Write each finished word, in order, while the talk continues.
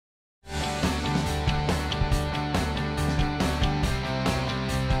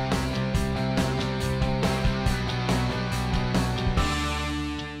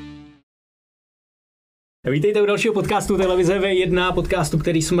Vítejte u dalšího podcastu Televize V1, podcastu,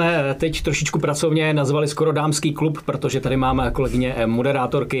 který jsme teď trošičku pracovně nazvali skoro dámský klub, protože tady máme kolegyně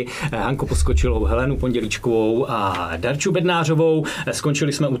moderátorky Hanku Poskočilou, Helenu Pondělíčkovou a Darču Bednářovou.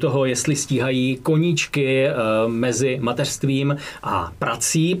 Skončili jsme u toho, jestli stíhají koníčky mezi mateřstvím a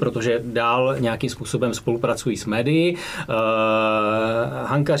prací, protože dál nějakým způsobem spolupracují s médií.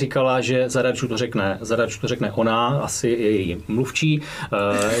 Hanka říkala, že za Darču to řekne ona, asi její mluvčí.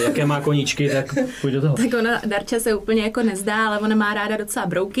 Jaké má koníčky, tak pojď do toho. Tak ona, Darča se úplně jako nezdá, ale ona má ráda docela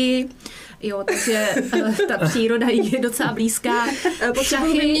brouky, jo, takže ta příroda jí je docela blízká.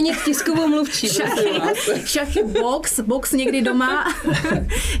 Potřebuji vyměnit tiskovou mluvčí. Šachy, box někdy doma.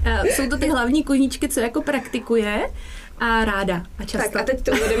 Jsou to ty hlavní koníčky, co jako praktikuje. A ráda a často. Tak a teď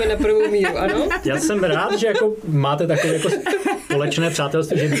to uvedeme na prvou míru, ano? Já jsem rád, že jako máte takové jako společné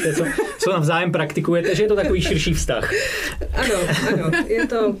přátelství, že víte, co navzájem praktikujete, že je to takový širší vztah. Ano,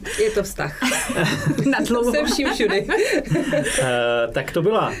 je to vztah. Na dlouho. Se vším všudy. Tak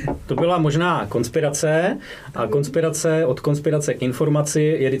to byla možná konspirace a od konspirace k informaci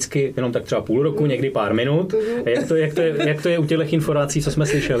je vždycky jenom tak třeba půl roku, někdy pár minut. Jak to je u těch informací, co jsme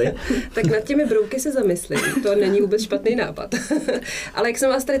slyšeli? Tak nad těmi brouky se zamyslím. To není vůbec špatný nápad. Ale jak jsem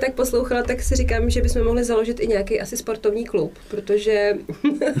vás tady tak poslouchala, tak si říkám, že bychom mohli založit i nějaký asi sportovní klub,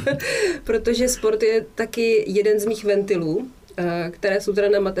 protože sport je taky jeden z mých ventilů, které jsou teda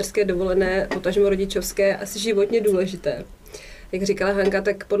na mateřské dovolené, potažmo rodičovské, asi životně důležité. Jak říkala Hanka,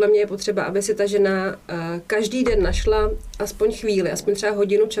 tak podle mě je potřeba, aby si ta žena každý den našla aspoň chvíli, aspoň třeba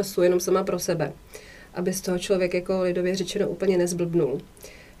hodinu času, jenom sama pro sebe, aby z toho člověk jako lidově řečeno úplně nezblbnul.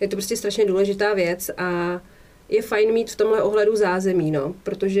 Je to prostě strašně důležitá věc a je fajn mít v tomhle ohledu zázemí,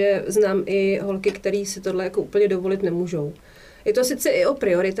 protože znám i holky, které si tohle jako úplně dovolit nemůžou. Je to sice i o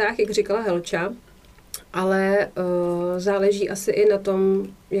prioritách, jak říkala Helča, ale záleží asi i na tom,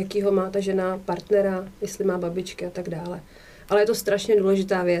 jakýho má ta žena partnera, jestli má babičky a tak dále. Ale je to strašně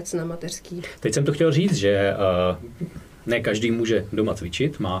důležitá věc na mateřský. Teď jsem to chtěl říct, že ne každý může doma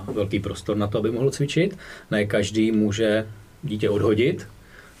cvičit, má velký prostor na to, aby mohl cvičit, ne každý může dítě odhodit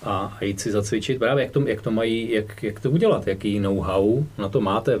a jít si zacvičit. Právě jak to udělat, jaký know-how na to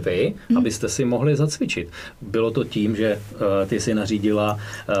máte vy, abyste si mohli zacvičit. Bylo to tím, že ty si nařídila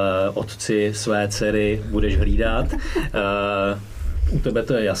otci své dcery, budeš hlídat. U tebe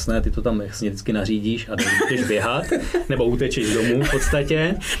to je jasné, ty to tam jasně vždycky nařídíš a jdeš běhat, nebo utečeš domů v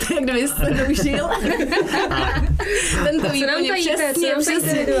podstatě. Tak kdyby jsi to doužil. Ten to ví úplně přesně.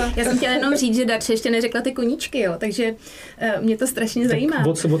 Já jsem chtěla jenom říct, že Darče ještě neřekla ty koníčky, jo, takže mě to strašně zajímá.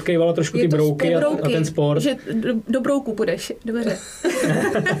 Tak odkejvala trošku ty brouky a ten sport. Že do brouku půjdeš, dobře.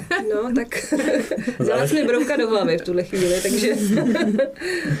 No, tak zález mi brouka do hlavy v tuhle chvíli, takže...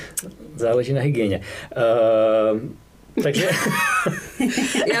 Záleží na hygieně. Takže...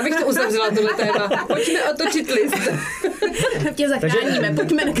 Já bych to uzavřela, tohle téma. Pojďme otočit list. Tě zachráníme,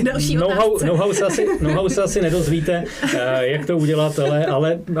 pojďme k další otázce. Know-how se asi nedozvíte, jak to udělat,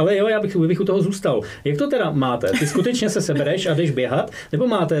 ale jo, já bych u toho zůstal. Jak to teda máte? Ty skutečně se sebereš a jdeš běhat? Nebo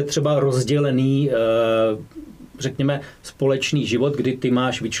máte třeba rozdělený, řekněme, společný život, kdy ty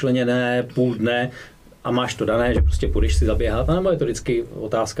máš vyčleněné půl dne a máš to dané, že prostě půjdeš si zaběhat, anebo je to vždycky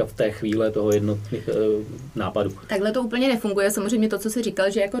otázka v té chvíle toho jednotných nápadů? Takhle to úplně nefunguje. Samozřejmě to, co jsi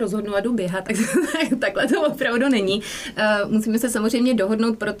říkal, že jako rozhodnu a jdu běhat, tak takhle to opravdu není. Musíme se samozřejmě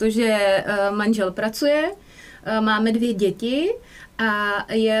dohodnout, protože manžel pracuje, máme 2 děti a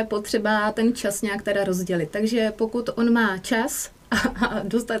je potřeba ten čas nějak teda rozdělit. Takže pokud on má čas a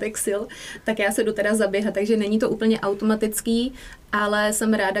dostatek sil, tak já se jdu teda zaběhat, takže není to úplně automatický, ale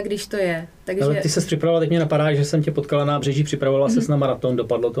jsem ráda, když to je. Takže... Ale ty ses připravovala, teď mě napadá, že jsem tě potkala na Břeží, připravovala ses na maraton,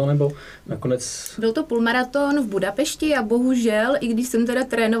 dopadlo to, nebo nakonec? Byl to půlmaraton v Budapešti a bohužel, i když jsem teda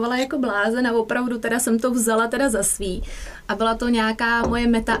trénovala jako blázen a opravdu teda jsem to vzala teda za svý a byla to nějaká moje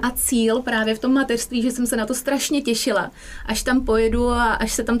meta a cíl právě v tom mateřství, že jsem se na to strašně těšila. Až tam pojedu a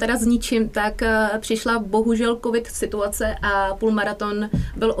až se tam teda zničím, tak přišla bohužel covid situace a půlmaraton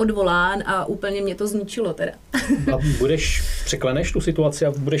byl odvolán a úplně mě to zničilo teda. A překleneš tu situaci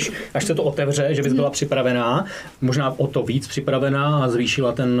a až se to otevře, že bys byla připravená, možná o to víc připravená a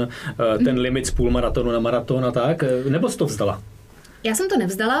zvýšila ten limit z půlmaratonu na maraton a tak, nebo jsi to vzdala? Já jsem to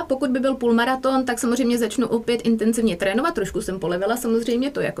nevzdala, pokud by byl půlmaraton, tak samozřejmě začnu opět intenzivně trénovat, trošku jsem polevila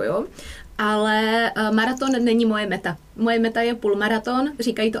samozřejmě, to jako jo, ale maraton není moje meta. Moje meta je půlmaraton,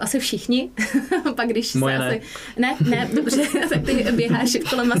 říkají to asi všichni, pak když moje se ne. asi... Ne, dobře, tak ty běháš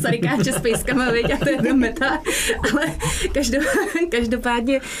kolem Masarykáče s pejskama, viď, a to je ta meta, ale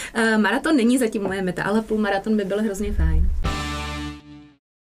každopádně maraton není zatím moje meta, ale půlmaraton by byl hrozně fajn.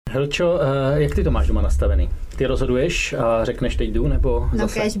 Helčo, jak ty to máš doma nastavený? Ty rozhoduješ a řekneš teď jdu, nebo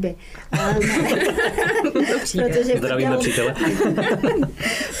zase? No kéžby. Zdravíme přítele.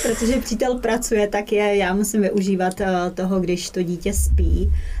 Protože přítel pracuje, tak já musím využívat toho, když to dítě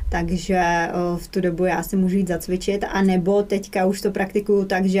spí, takže v tu dobu já si můžu jít zacvičit, anebo teďka už to praktikuju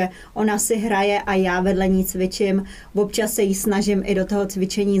tak, že ona si hraje a já vedle ní cvičím. Občas se jí snažím i do toho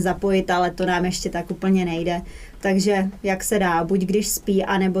cvičení zapojit, ale to nám ještě tak úplně nejde. Takže jak se dá, buď když spí,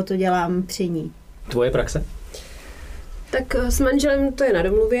 anebo to dělám při ní. Tvoje praxe? Tak s manželem to je na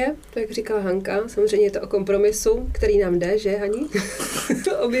domluvě, to jak říkala Hanka, samozřejmě je to o kompromisu, který nám jde, že Hani?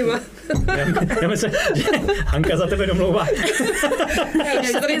 Oběma. Já myslím, že Hanka za tebe domlouvá.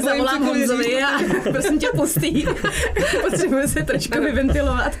 Já tady zavolám Honzovi a prosím tě pustý. Potřebuji se trošku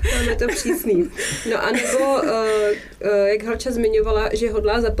vyventilovat. Máme to přísný. No a nebo, jak Helča zmiňovala, že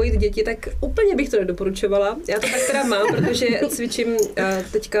hodlá zapojit děti, tak úplně bych to nedoporučovala. Já to tak teda mám, protože cvičím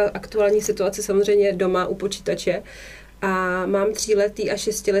teďka aktuální situaci samozřejmě doma u počítače. A mám 3letý a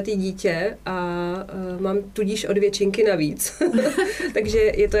 6letý dítě a mám tudíž o 2 činky navíc. Takže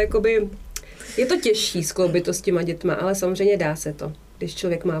je to jakoby, je to těžší skloubit to s těma dětma, ale samozřejmě dá se to, když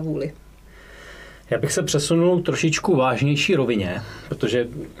člověk má vůli. Já bych se přesunul trošičku vážnější rovině, protože,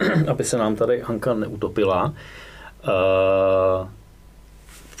 aby se nám tady Hanka neutopila,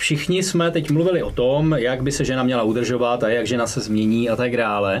 všichni jsme teď mluvili o tom, jak by se žena měla udržovat a jak žena se změní a tak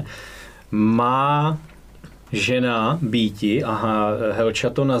dále. Má žena býti, aha, Helča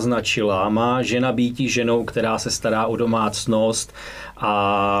to naznačila, má žena býti ženou, která se stará o domácnost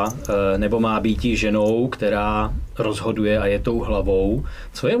a nebo má býti ženou, která rozhoduje a je tou hlavou.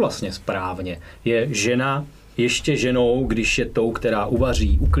 Co je vlastně správně? Je žena ještě ženou, když je tou, která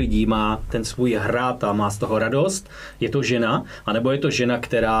uvaří, uklidí, má ten svůj hrát a má z toho radost? Je to žena? A nebo je to žena,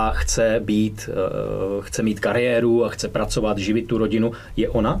 která chce mít kariéru a chce pracovat, živit tu rodinu? Je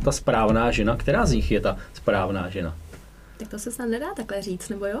ona ta správná žena? Která z nich je ta správná žena? Tak to se snad nedá takhle říct,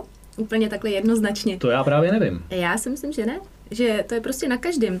 nebo jo? Úplně takhle jednoznačně. To já právě nevím. Já si myslím, že ne. Že to je prostě na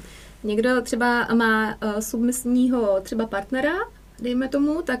každém. Někdo třeba má submisního třeba partnera, dejme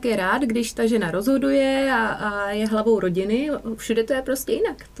tomu, tak je rád, když ta žena rozhoduje a je hlavou rodiny. Všude to je prostě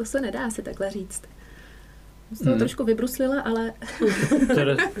jinak. To se nedá si takhle říct. Jsem to trošku vybruslila, ale...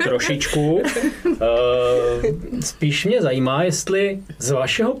 Trošičku. Spíš mě zajímá, jestli z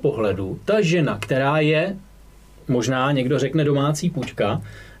vašeho pohledu ta žena, která je, možná někdo řekne domácí půjčka,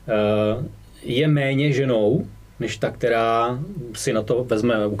 je méně ženou, než ta, která si na to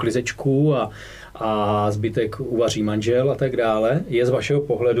vezme uklizečku a zbytek uvaří manžel a tak dále. Je z vašeho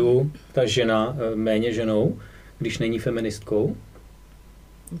pohledu ta žena méně ženou, když není feministkou?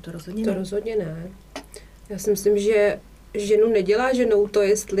 To rozhodně ne. To rozhodně ne. Já si myslím, že ženu nedělá ženou to,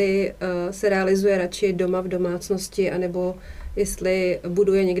 jestli se realizuje radši doma v domácnosti, anebo jestli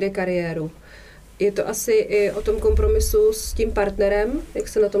buduje někde kariéru. Je to asi i o tom kompromisu s tím partnerem, jak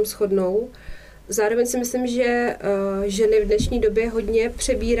se na tom shodnou. Zároveň si myslím, že ženy v dnešní době hodně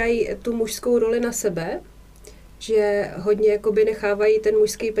přebírají tu mužskou roli na sebe, že hodně jakoby nechávají ten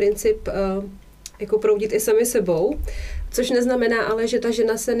mužský princip jako proudit i sami sebou, což neznamená ale, že ta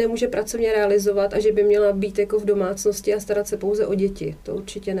žena se nemůže pracovně realizovat a že by měla být jako v domácnosti a starat se pouze o děti. To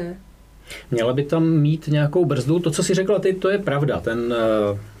určitě ne. Měla by tam mít nějakou brzdu? To, co jsi řekla ty, to je pravda. Ten,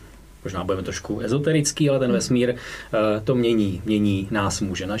 možná budeme trošku ezoterický, ale ten vesmír to mění. Mění nás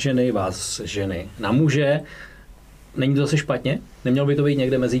muže na ženy, vás ženy na muže. Není to zase špatně? Nemělo by to být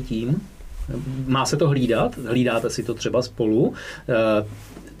někde mezi tím? Má se to hlídat? Hlídáte si to třeba spolu?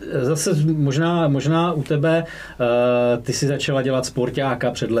 Zase možná u tebe, ty si začala dělat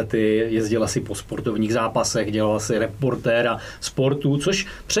sportáka před lety, jezdila si po sportovních zápasech, dělala si reportéra sportu, což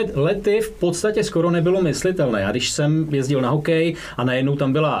před lety v podstatě skoro nebylo myslitelné. Já když jsem jezdil na hokej a najednou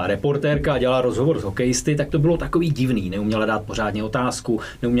tam byla reportérka a dělala rozhovor s hokejisty, tak to bylo takový divný. Neuměla dát pořádně otázku,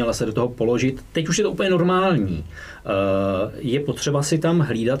 neuměla se do toho položit. Teď už je to úplně normální. Je potřeba si tam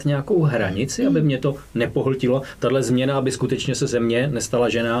hlídat nějakou hranici, aby mě to nepohltilo. Tahle změna, aby skutečně se ze mě nestala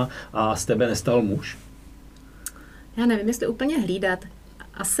žena a z tebe nestal muž? Já nevím, jestli úplně hlídat.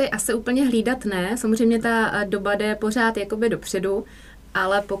 Asi úplně hlídat ne. Samozřejmě ta doba jde pořád jakoby dopředu,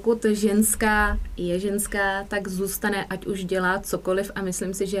 ale pokud ženská je ženská, tak zůstane, ať už dělá cokoliv a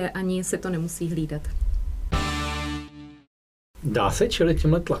myslím si, že ani se to nemusí hlídat. Dá se čelit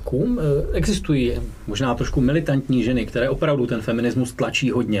těmhle tlakům? Existují možná trošku militantní ženy, které opravdu ten feminismus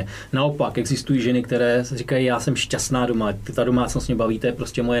tlačí hodně. Naopak existují ženy, které říkají, já jsem šťastná doma, ta domácnost mě baví, to je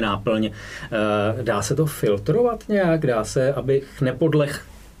prostě moje náplň. Dá se to filtrovat nějak? Dá se, abych nepodleh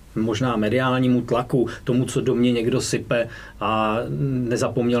možná mediálnímu tlaku, tomu, co do mě někdo sype a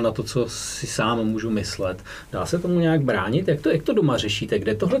nezapomněl na to, co si sám můžu myslet. Dá se tomu nějak bránit? Jak to doma řešíte?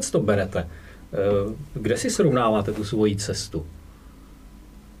 Kde tohle to berete? Kde si srovnáváte tu svoji cestu?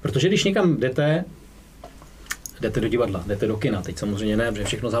 Protože když někam jdete do divadla, jdete do kina, teď samozřejmě ne, protože je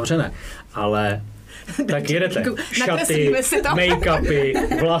všechno zavřené, ale tak jedete šaty,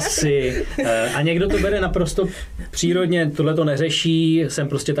 make-upy, vlasy a někdo to bere naprosto přírodně, tohle to neřeší, jsem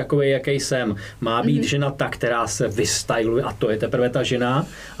prostě takovej, jaký jsem. Má být žena ta, která se vystyluje a to je teprve ta žena,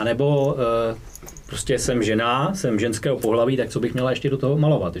 anebo prostě jsem žena, jsem ženského pohlaví, tak co bych měla ještě do toho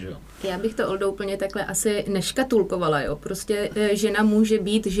malovat, že jo? Já bych to, Oldo, úplně takhle asi neškatulkovala, jo. Prostě žena může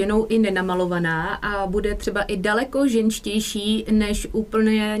být ženou i nenamalovaná a bude třeba i daleko ženštější než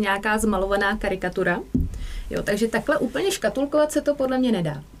úplně nějaká zmalovaná karikatura. Jo, takže takhle úplně škatulkovat se to podle mě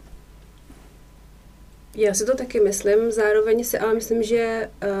nedá. Já si to taky myslím, zároveň si ale myslím, že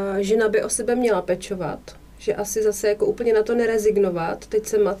žena by o sebe měla pečovat. Že asi zase jako úplně na to nerezignovat. Teď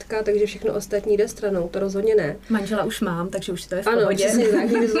jsem matka, takže všechno ostatní jde stranou, to rozhodně ne. Manžela už mám, takže už to je v pohodě. Ano, přesně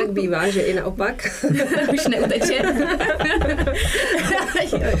tak, někdy to tak bývá, že i naopak. Už neuteče.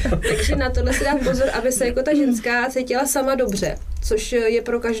 Takže na tohle si dát pozor, aby se jako ta ženská cítila sama dobře, což je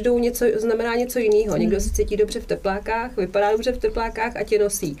pro každou znamená něco jiného. Někdo se cítí dobře v teplákách, vypadá dobře v teplákách a tě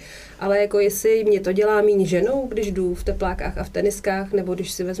nosí. Ale jako jestli mě to dělá míň ženou, když jdu v teplákách a v teniskách, nebo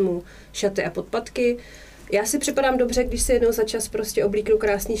když si vezmu šaty a podpatky. Já si připadám dobře, když si jednou za čas prostě oblíknu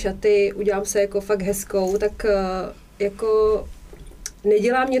krásné šaty, udělám se jako fakt hezkou, tak jako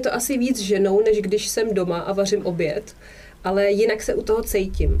nedělá mě to asi víc ženou, než když jsem doma a vařím oběd, ale jinak se u toho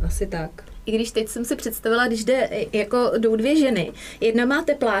cítím, asi tak. I když teď jsem si představila, když jdou dvě ženy, jedna má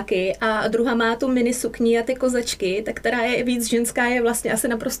tepláky a druhá má tu mini sukni a ty kozačky, tak která je víc ženská, je vlastně asi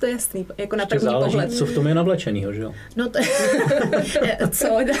naprosto jasný, jako na první záleží, pohled. Co v tom je navlečenýho, že jo? No to co,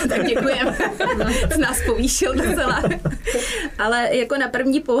 tak děkujeme. Z nás povýšil docela. Ale jako na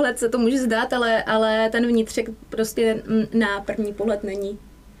první pohled se to může zdát, ale ten vnitřek prostě na první pohled není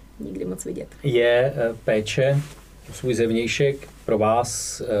nikdy moc vidět. Je péče svůj zevnějšek pro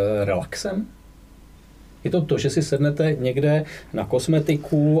vás relaxem? Je to, že si sednete někde na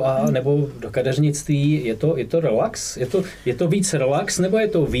kosmetiku a nebo do kadeřnictví? Je to relax? Je to víc relax nebo je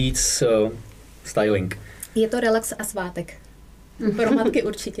to víc styling? Je to relax a svátek. Pro matky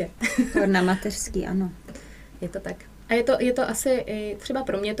určitě. Na mateřský, ano. Je to tak. A je to asi i třeba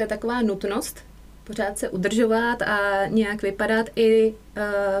pro mě to je taková nutnost pořád se udržovat a nějak vypadat i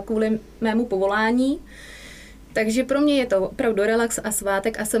kvůli mému povolání. Takže pro mě je to opravdu relax a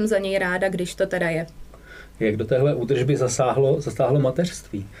svátek a jsem za něj ráda, když to teda je. Jak do téhle údržby zasáhlo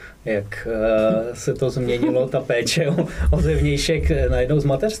mateřství? Jak se to změnilo, ta péče o zevnějšek najednou s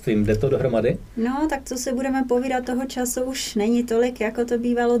mateřstvím? Jde to dohromady? No, tak co si budeme povídat, toho času už není tolik, jako to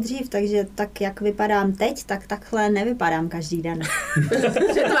bývalo dřív, takže tak, jak vypadám teď, tak takhle nevypadám každý den.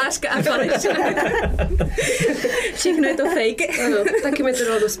 Přetvářka a faleš. Všechno je to fake. Ano, taky mi to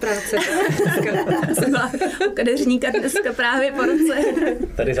dalo dost práce. Kadeřníka dneska právě po roce.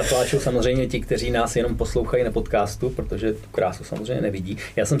 Tady zapláčou samozřejmě ti, kteří nás jenom poslouchají na podcastu, protože tu krásu samozřejmě nevidí.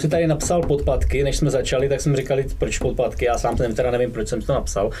 Já jsem si tady napsal podpatky, než jsme začali, tak jsem říkali, proč podpatky, já sám teda nevím, proč jsem to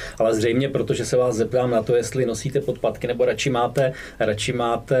napsal, ale zřejmě protože se vás zeptám na to, jestli nosíte podpatky, nebo radši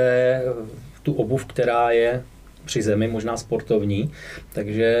máte tu obuv, která je při zemi, možná sportovní.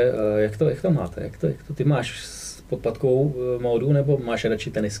 Takže jak to máte? Jak to ty máš s podpatkovou módu, nebo máš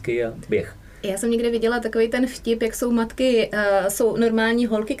radši tenisky a běh? Já jsem někde viděla takový ten vtip, jak jsou matky, jsou normální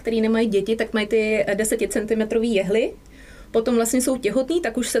holky, které nemají děti, tak mají ty 10 cm jehly. Potom vlastně jsou těhotný,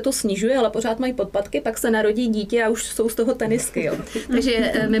 tak už se to snižuje, ale pořád mají podpatky, pak se narodí dítě a už jsou z toho tenisky. Jo.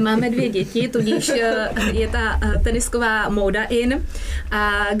 Takže my máme 2 děti, tudíž je ta tenisková móda in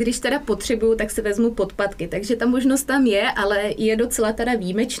a když teda potřebuju, tak si vezmu podpatky. Takže ta možnost tam je, ale je docela teda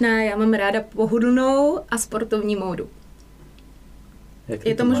výjimečná. Já mám ráda pohodlnou a sportovní módu.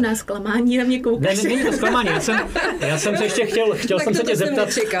 Je to možná zklamání, na mě koukáš. Ne, není to zklamání. Já jsem se ještě chtěl jsem se tě zeptat.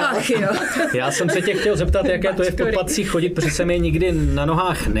 Já jsem se tě chtěl zeptat, jaké to je v podpatcích chodit, protože jsem je nikdy na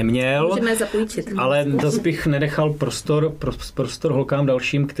nohách neměl. Můžeme zapůjčit. Ale zase bych nenechal prostor holkám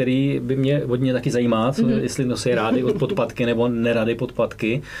dalším, který by mě hodně taky zajímá, jestli nosí rády od podpatky nebo nerady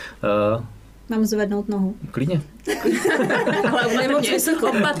podpatky. Mám zvednout nohu. Klidně. Ale nemoc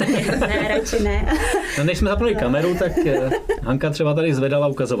vysoko. Ne, radši ne. No, než jsme zapnuli kameru, tak Hanka třeba tady zvedala a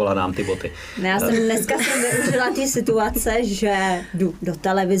ukazovala nám ty boty. No, já jsem dneska využila ty situace, že jdu do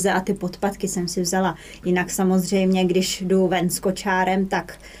televize a ty podpatky jsem si vzala. Jinak samozřejmě, když jdu ven s kočárem,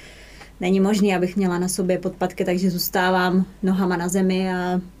 tak není možné, abych měla na sobě podpatky, takže zůstávám nohama na zemi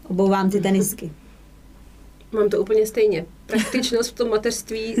a obouvám ty tenisky. Mám to úplně stejně. praktičnost v tom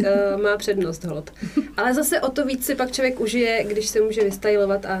mateřství má přednost hold. Ale zase o to víc si pak člověk užije, když se může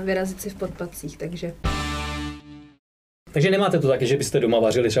vystajlovat a vyrazit si v podpatcích, takže... Takže nemáte to taky, že byste doma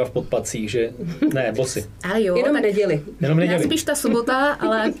vařili třeba v podpatcích, že... Ne, bosy. Ale jo, jenom tak neděli. Jenom neděli. Spíš ta sobota,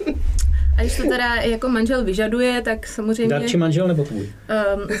 ale... A když to teda jako manžel vyžaduje, tak samozřejmě... Darči manžel nebo tvůj?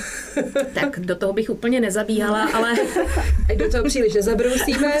 Tak do toho bych úplně nezabíhala, ale... Ať do toho příliš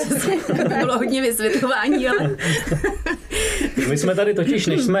nezabrousíme. To bylo hodně vysvětlování, ale... My jsme tady totiž,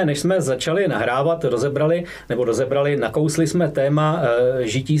 než jsme začali nahrávat, rozebrali, nakousli jsme téma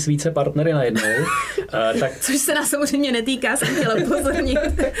žití s více partnery najednou. Tak... Což se nás samozřejmě netýká, jsem chtěla upozornit.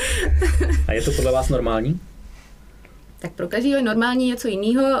 A je to podle vás normální? Tak pro každého je normální něco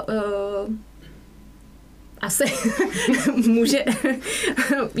jiného. Asi může,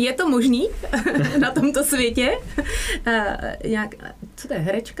 je to možný na tomto světě. Co to je,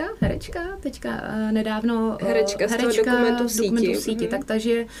 herečka? Teďka nedávno herečka z toho dokumentu v síti. Tak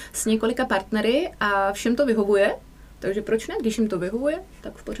takže s několika partnery a všem to vyhovuje. Takže proč ne? Když jim to vyhovuje,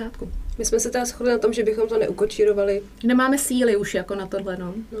 tak v pořádku. My jsme se teda shodli na tom, že bychom to neukočírovali. Nemáme síly už jako na tohle,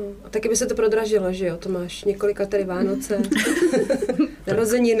 no. A taky by se to prodražilo, že jo? To máš několika tady Vánoce,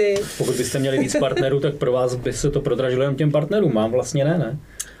 narozeniny. Pokud byste měli víc partnerů, tak pro vás by se to prodražilo jen těm partnerům. Mám vlastně ne?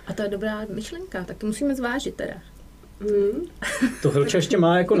 A to je dobrá myšlenka, tak to musíme zvážit teda. To Hilča ještě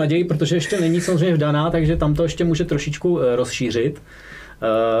má jako naději, protože ještě není samozřejmě vdaná, takže tam to ještě může trošičku rozšířit.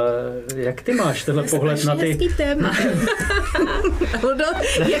 Jak ty máš tenhle pohled na ty... Hezký téma. Holdo,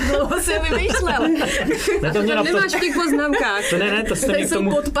 jak dlouho jsi vymýšlel? Ne, to mě nemáš v těch poznámkách. To jste mě k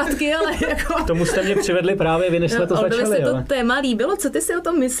tomu... podpatky, ale jako... K tomu jste mě přivedli právě vy, než jsme to začali. Holdo, se to téma líbilo, co ty si o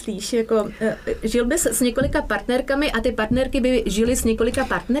tom myslíš? Jako, žil bys s několika partnerkami a ty partnerky by žily s několika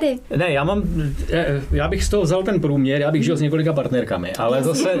partnery? Ne, já bych z toho vzal ten průměr, já bych žil s několika partnerkami, ale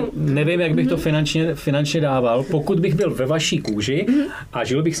zase nevím, jak bych to finančně dával. Pokud bych byl ve vaší kůži a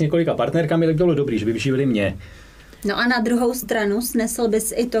žil bych s několika partnerkami, tak to bylo dobrý, že by živili mě. No a na druhou stranu snesl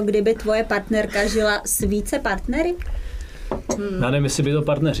bys i to, kdyby tvoje partnerka žila s více partnery? Já nevím, jestli by to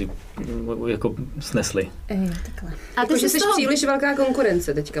partneři jako snesli. Takhle. A ty jsi toho... příliš velká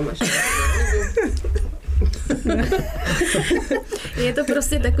konkurence teďka máš. Je to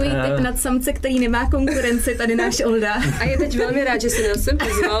prostě takový typ nadsamce, který nemá konkurenci, tady náš Olda. A je teď velmi rád, že si nás sem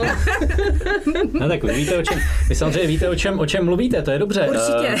pozval. No tak vy samozřejmě víte, o čem mluvíte, to je dobře.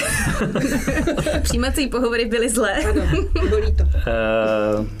 Určitě. Přijímací pohovory byly zlé. Ano, bolí to.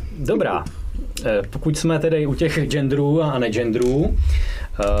 Dobrá. Pokud jsme tedy u těch genderů a negenderů,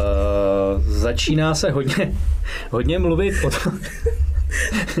 začíná se hodně mluvit o tom.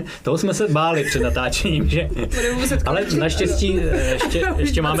 Toho jsme se báli před natáčením, že? Ale naštěstí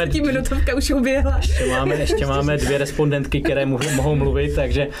ještě máme... minutovka už uběhla. Ještě máme 2 respondentky, které mohou mluvit,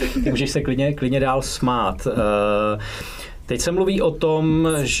 takže můžeš se klidně dál smát. Teď se mluví o tom,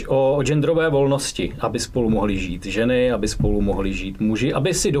 o genderové volnosti, aby spolu mohli žít ženy, aby spolu mohli žít muži,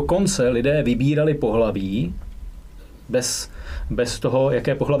 aby si dokonce lidé vybírali pohlaví bez toho,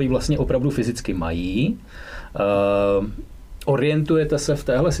 jaké pohlaví vlastně opravdu fyzicky mají. Orientujete se v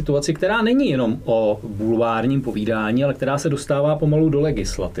téhle situaci, která není jenom o bulvárním povídání, ale která se dostává pomalu do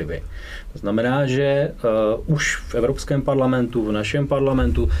legislativy. To znamená, že už v Evropském parlamentu, v našem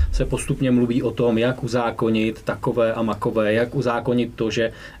parlamentu se postupně mluví o tom, jak uzákonit takové a makové, jak uzákonit to,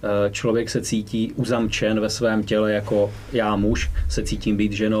 že člověk se cítí uzamčen ve svém těle, jako já muž se cítím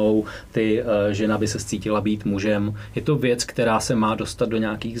být ženou, žena by se cítila být mužem. Je to věc, která se má dostat do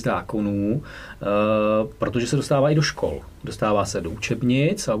nějakých zákonů, protože se dostává i do škol. Dostává se do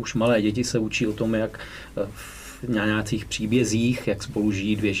učebnic a už malé děti se učí o tom, jak v nějakých příbězích, jak spolu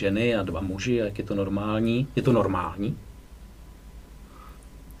žijí 2 ženy a 2 muži a jak je to normální. Je to normální?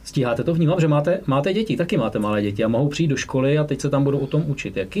 Stíháte to? Vnímám, že máte děti, taky máte malé děti a mohou přijít do školy a teď se tam budou o tom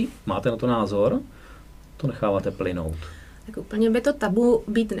učit. Jaký? Máte na to názor? To necháváte plynout. Tak úplně by to tabu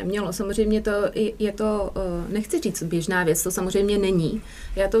být nemělo. Samozřejmě je to, nechci říct běžná věc, to samozřejmě není.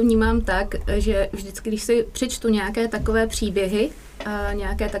 Já to vnímám tak, že vždycky, když si přečtu nějaké takové příběhy,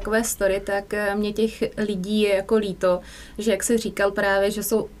 nějaké takové story, tak mě těch lidí je jako líto, že jak se říkal právě, že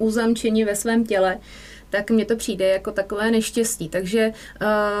jsou uzamčeni ve svém těle, tak mně to přijde jako takové neštěstí. Takže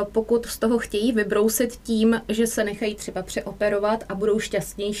pokud z toho chtějí vybrousit tím, že se nechají třeba přeoperovat a budou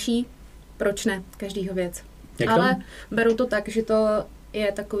šťastnější, proč ne? Každýho věc. Ale beru to tak, že to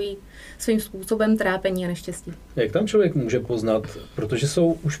je takový svým způsobem trápení a neštěstí. Jak tam člověk může poznat, protože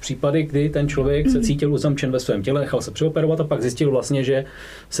jsou už případy, kdy ten člověk se cítil uzamčen ve svém těle, nechal se přeoperovat a pak zjistil vlastně, že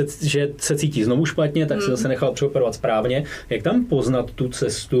se cítí znovu špatně, tak se zase nechal přeoperovat správně. Jak tam poznat tu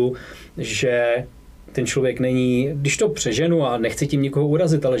cestu, že ten člověk není, když to přeženu a nechci tím někoho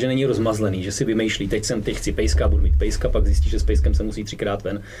urazit, ale že není rozmazlený, že si vymýšlí, teď chci pejska, budu mít pejska, pak zjistí, že s pejskem se musí 3krát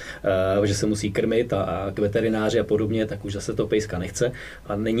ven, že se musí krmit a k veterináři a podobně, tak už zase to pejska nechce.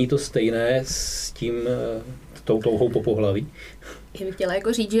 A není to stejné s tím, tou touhou po pohlaví? Já bych chtěla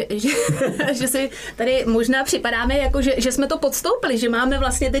jako říct, že si tady možná připadáme, jako že jsme to podstoupili, že máme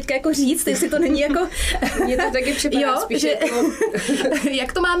vlastně teďka jako říct, jestli to není jako... Mně to taky připadá spíš jako...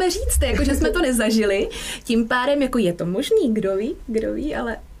 Jak to máme říct, jako že jsme to nezažili, tím pádem jako je to možný, kdo ví,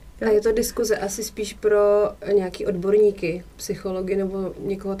 ale... A je to diskuze asi spíš pro nějaký odborníky, psychology nebo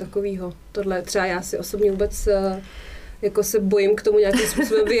někoho takového. Tohle třeba já si osobně vůbec... jako se bojím k tomu nějakým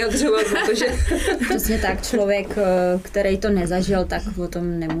způsobem vyjadřovat, protože... Přesně tak, člověk, který to nezažil, tak o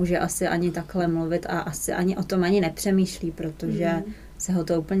tom nemůže asi ani takhle mluvit a asi ani o tom ani nepřemýšlí, protože se ho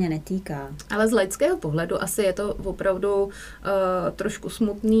to úplně netýká. Ale z laického pohledu asi je to opravdu trošku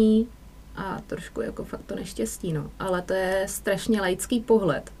smutný a trošku jako fakt to neštěstí, no. Ale to je strašně laický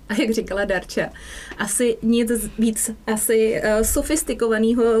pohled. A jak říkala Darča, asi nic víc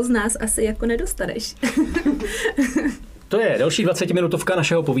sofistikovaného z nás asi jako nedostaneš. To je další 20-minutovka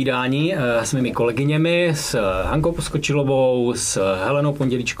našeho povídání s mými kolegyněmi, s Hankou Poskočilovou, s Helenou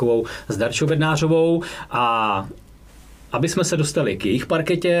Pondělíčkovou, s Darčou Bednářovou a aby jsme se dostali k jejich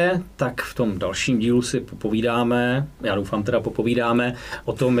parketě, tak v tom dalším dílu si popovídáme, já doufám teda popovídáme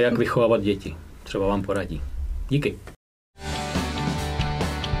o tom, jak vychovávat děti. Třeba vám poradí. Díky.